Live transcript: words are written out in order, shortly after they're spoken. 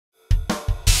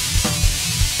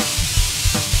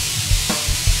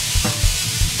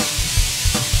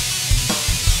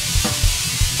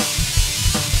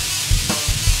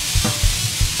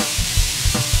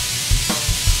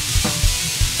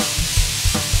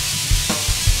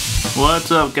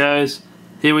What's up, guys?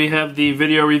 Here we have the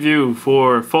video review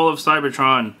for Fall of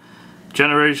Cybertron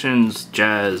Generations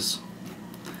Jazz.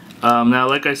 Now,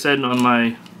 like I said on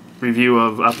my review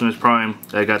of Optimus Prime,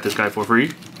 I got this guy for free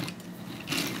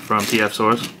from TF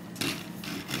Source.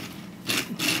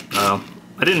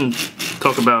 I didn't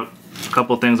talk about a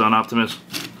couple things on Optimus.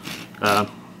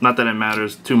 Not that it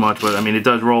matters too much, but I mean it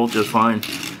does roll just fine.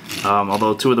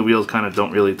 Although two of the wheels kind of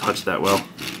don't really touch that well.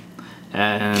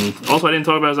 And also I didn't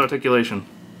talk about his articulation.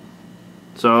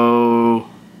 So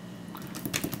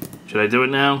should I do it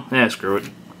now? Yeah, screw it.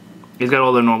 He's got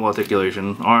all the normal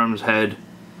articulation. Arms, head,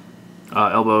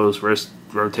 elbows, wrist,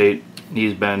 rotate,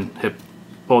 knees bend, hip,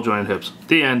 ball jointed hips.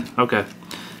 The end. Okay.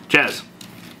 Jazz.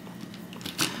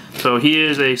 So he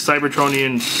is a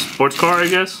Cybertronian sports car, I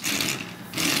guess.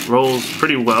 Rolls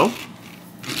pretty well.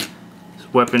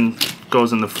 His weapon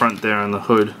goes in the front there on the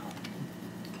hood.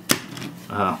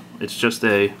 It's just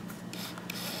like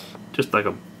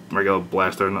a regular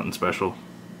blaster, nothing special.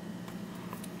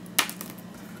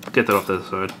 Get that off to the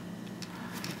side.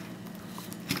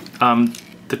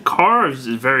 The car is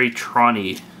very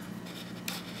Tron-y.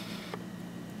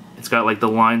 It's got like the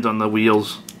lines on the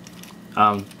wheels.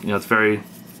 It's very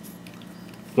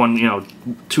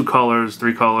two colors,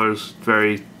 three colors,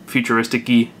 very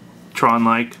futuristic-y,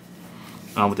 Tron-like,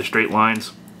 with the straight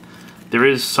lines. There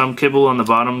is some kibble on the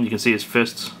bottom. You can see his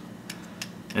fists,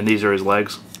 and these are his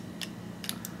legs.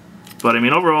 But I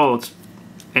mean, overall, it's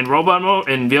in robot mode,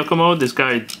 in vehicle mode, this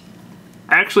guy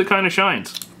actually kind of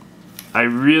shines. I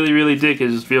really dig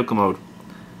his vehicle mode.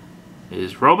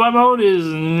 His robot mode is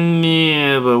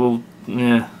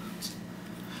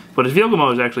but his vehicle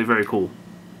mode is actually very cool.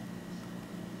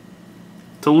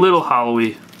 It's a little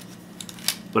hollowy,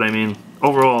 but I mean,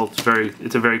 overall,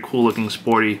 it's a very cool looking,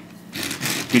 sporty,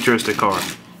 futuristic car.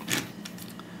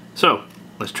 So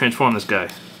let's transform this guy.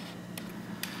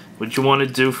 What you want to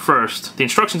do first, the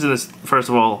instructions in this, first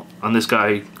of all, on this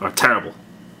guy are terrible.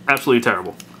 Absolutely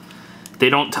terrible. They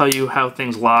don't tell you how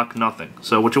things lock, nothing.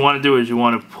 So what you want to do is you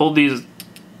want to pull the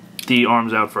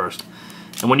arms out first.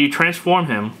 And when you transform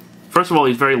him, first of all,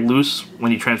 he's very loose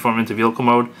when you transform him into vehicle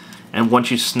mode. And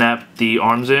once you snap the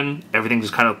arms in, everything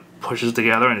just kind of pushes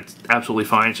together, and it's absolutely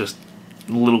fine. It's just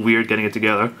a little weird getting it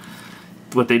together.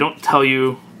 What they don't tell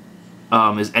you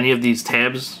is any of these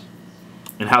tabs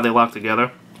and how they lock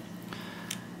together.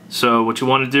 So what you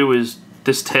want to do is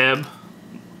this tab,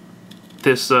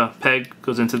 this peg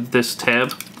goes into this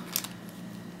tab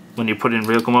when you put it in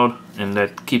vehicle mode, and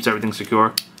that keeps everything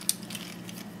secure.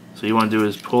 So you want to do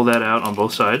is pull that out on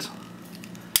both sides,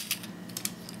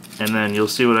 and then you'll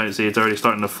see what I see. It's already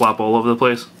starting to flop all over the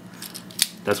place.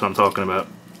 That's what I'm talking about.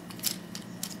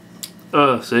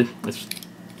 See, it's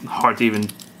hard to even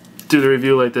do the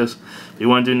review like this. What you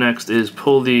want to do next is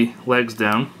pull the legs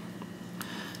down.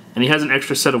 And he has an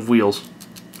extra set of wheels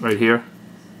right here.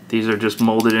 These are just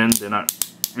molded in, they're not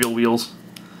real wheels.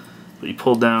 But you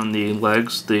pull down the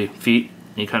legs, the feet,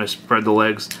 and you kind of spread the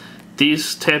legs.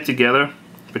 These tap together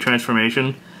for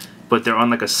transformation, but they're on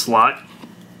like a slot.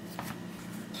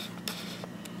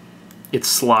 It's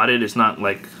slotted, it's not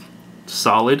like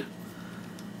solid.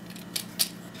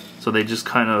 So they just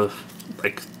kind of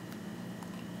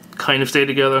stay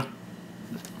together.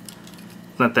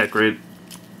 It's not that great.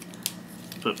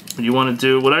 But what you want to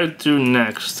do, what I do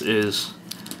next is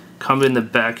come in the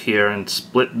back here and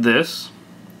split this,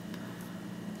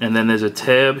 and then there's a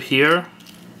tab here.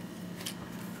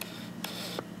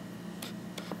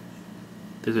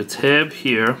 There's a tab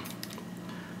here,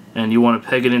 and you want to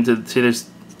peg it into, see this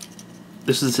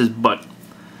is his butt,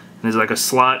 and there's like a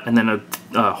slot and then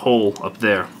a hole up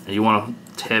there, and you want to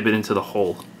tab it into the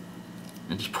hole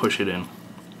and just push it in.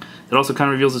 It also kind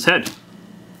of reveals his head.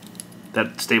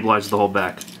 That stabilizes the whole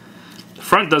back. The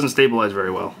front doesn't stabilize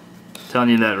very well. I'm telling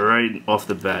you that right off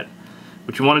the bat.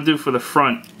 What you want to do for the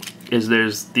front is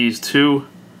there's these two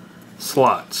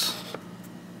slots.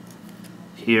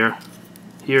 Here,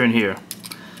 here, and here.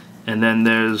 And then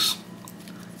there's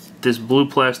this blue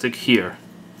plastic here.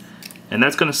 And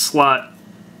that's going to slot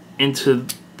into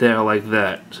there like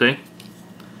that. See?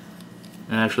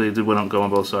 And actually it went go on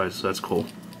both sides, so that's cool.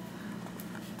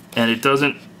 And it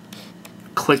doesn't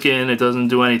click in, it doesn't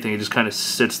do anything, it just kind of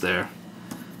sits there,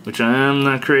 which I'm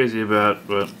not crazy about.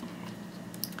 But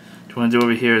what you want to do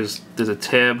over here is there's a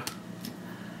tab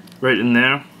right in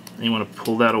there, and you want to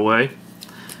pull that away,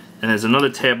 and there's another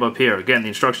tab up here. Again, the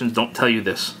instructions don't tell you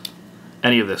this,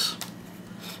 any of this,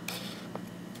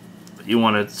 but you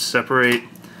want to separate.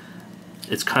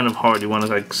 It's kind of hard. You want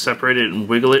to like separate it and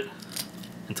wiggle it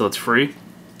until it's free.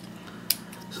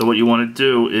 So what you want to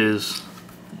do is,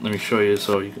 let me show you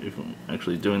so you're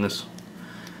actually doing this.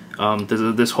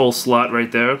 There's this whole slot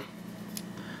right there,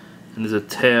 and there's a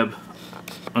tab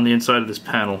on the inside of this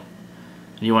panel,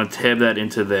 and you want to tab that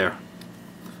into there.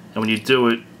 And when you do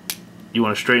it, you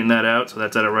want to straighten that out so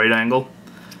that's at a right angle,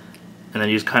 and then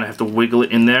you just kind of have to wiggle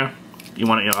it in there. You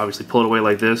want to, obviously pull it away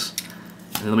like this,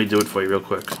 and let me do it for you real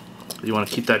quick. You want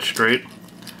to keep that straight.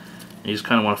 You just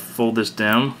kind of want to fold this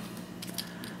down,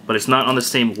 but it's not on the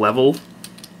same level,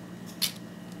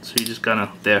 so you just kind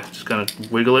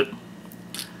of wiggle it,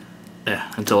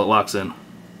 until it locks in.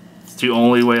 It's the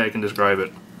only way I can describe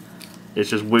it. It's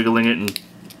just wiggling it and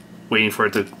waiting for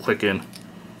it to click in.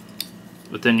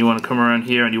 But then you want to come around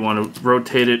here and you want to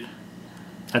rotate it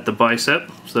at the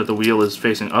bicep so that the wheel is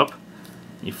facing up.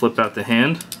 You flip out the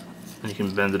hand and you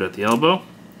can bend it at the elbow.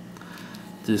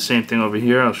 Do the same thing over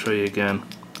here. I'll show you again.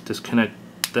 Disconnect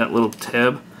that little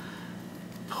tab,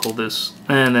 pull this,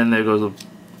 and then there goes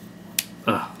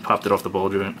a popped it off the ball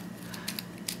joint.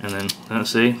 And then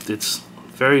see, it's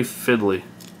very fiddly.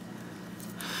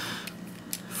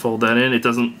 Fold that in, it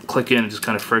doesn't click in, it just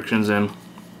kind of frictions in.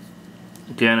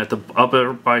 Again, at the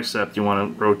upper bicep, you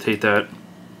want to rotate that,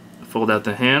 fold out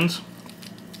the hands,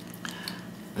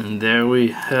 and there we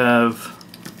have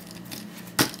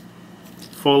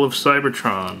Fall of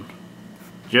Cybertron,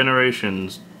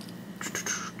 Generations,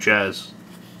 Jazz.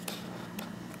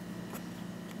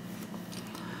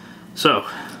 So,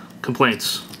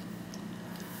 complaints.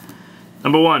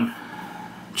 Number 1,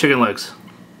 chicken legs.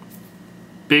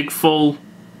 Big, full,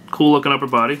 cool looking upper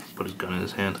body. Put his gun in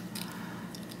his hand.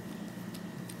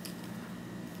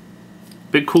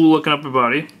 Big, cool looking upper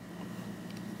body.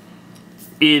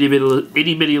 Itty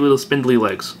bitty little spindly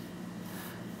legs.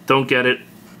 Don't get it.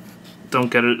 Don't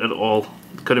get it at all.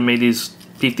 Could have made these,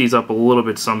 beefed these up a little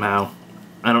bit somehow.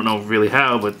 I don't know really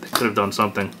how, but they could have done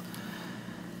something.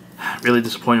 Really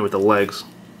disappointed with the legs.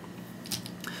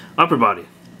 Upper body.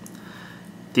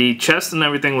 The chest and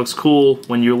everything looks cool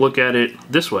when you look at it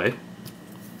this way.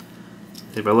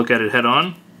 If I look at it head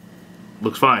on,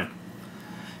 looks fine.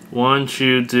 Once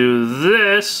you do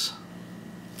this,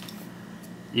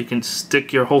 you can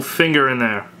stick your whole finger in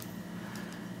there.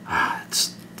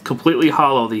 It's completely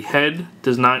hollow. The head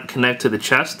does not connect to the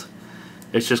chest.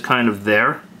 It's just kind of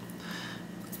there.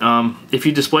 If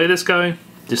you display this guy,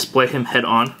 display him head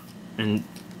on, and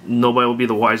nobody will be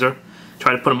the wiser.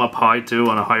 Try to put him up high too,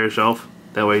 on a higher shelf.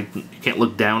 That way you can't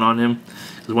look down on him,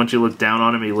 because once you look down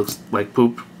on him, he looks like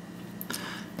poop.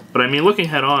 But I mean, looking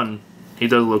head on, he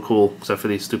does look cool, except for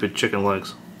these stupid chicken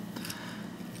legs.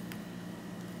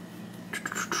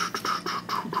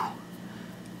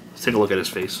 Let's take a look at his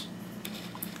face.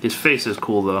 His face is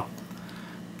cool though.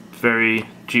 Very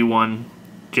G1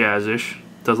 jazz-ish.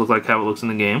 Does look like how it looks in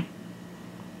the game.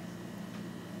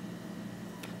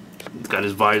 He's got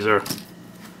his visor.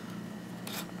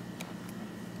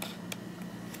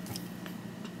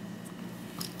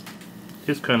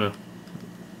 He's kind of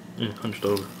hunched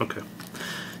over. Okay.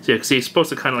 So yeah, see, he's supposed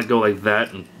to kind of like go like that,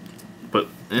 but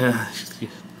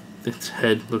its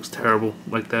head looks terrible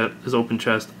like that. His open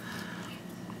chest.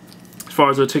 As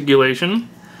far as articulation,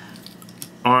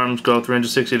 arms go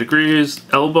 360 degrees.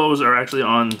 Elbows are actually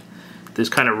on this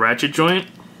kind of ratchet joint.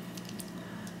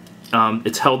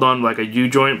 It's held on like a U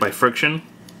joint by friction.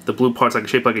 The blue part's like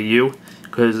shaped like a U,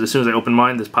 because as soon as I opened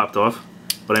mine, this popped off.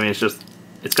 But I mean,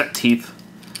 it's got teeth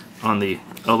on the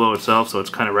elbow itself, so it's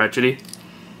kind of ratchety.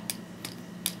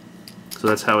 So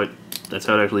that's how it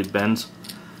actually bends.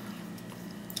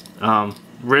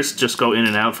 Wrists just go in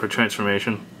and out for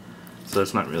transformation, so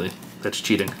that's not really, that's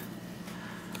cheating.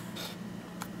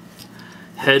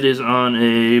 Head is on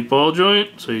a ball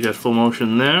joint, so you got full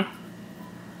motion there.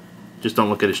 Just don't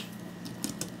look at his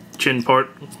chin part.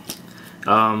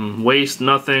 Waist,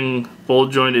 nothing, ball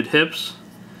jointed hips,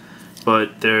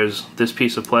 but there's this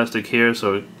piece of plastic here,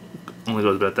 so it only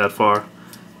goes about that far.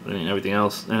 I mean, everything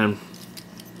else, and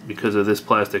because of this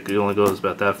plastic, it only goes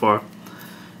about that far.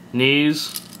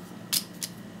 Knees,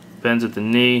 bends at the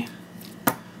knee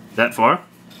that far,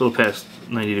 a little past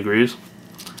 90 degrees.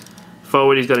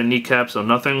 Forward, he's got a kneecap, so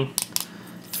nothing.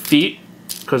 Feet,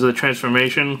 because of the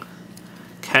transformation,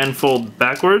 can fold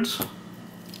backwards,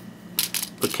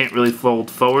 but can't really fold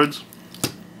forwards.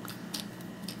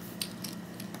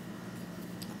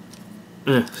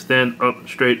 Stand up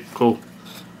straight, cool.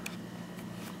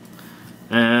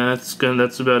 And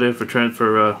that's about it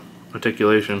for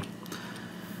articulation.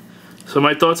 So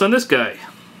my thoughts on this guy.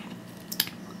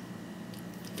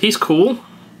 He's cool.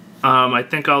 I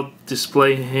think I'll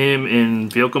display him in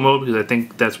vehicle mode because I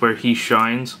think that's where he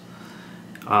shines.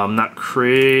 I'm not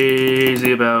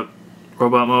crazy about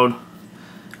robot mode.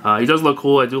 He does look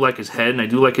cool. I do like his head, and I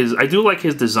do like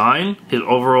his design, his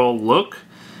overall look.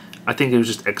 I think it was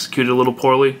just executed a little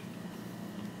poorly.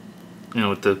 You know,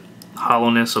 with the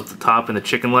hollowness of the top and the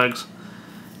chicken legs.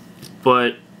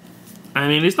 But, I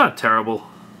mean, he's not terrible.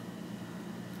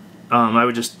 I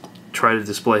would just try to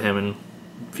display him in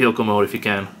vehicle mode if you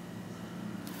can.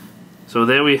 So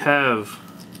there we have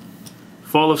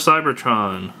Fall of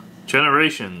Cybertron,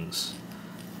 Generations,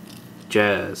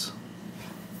 Jazz.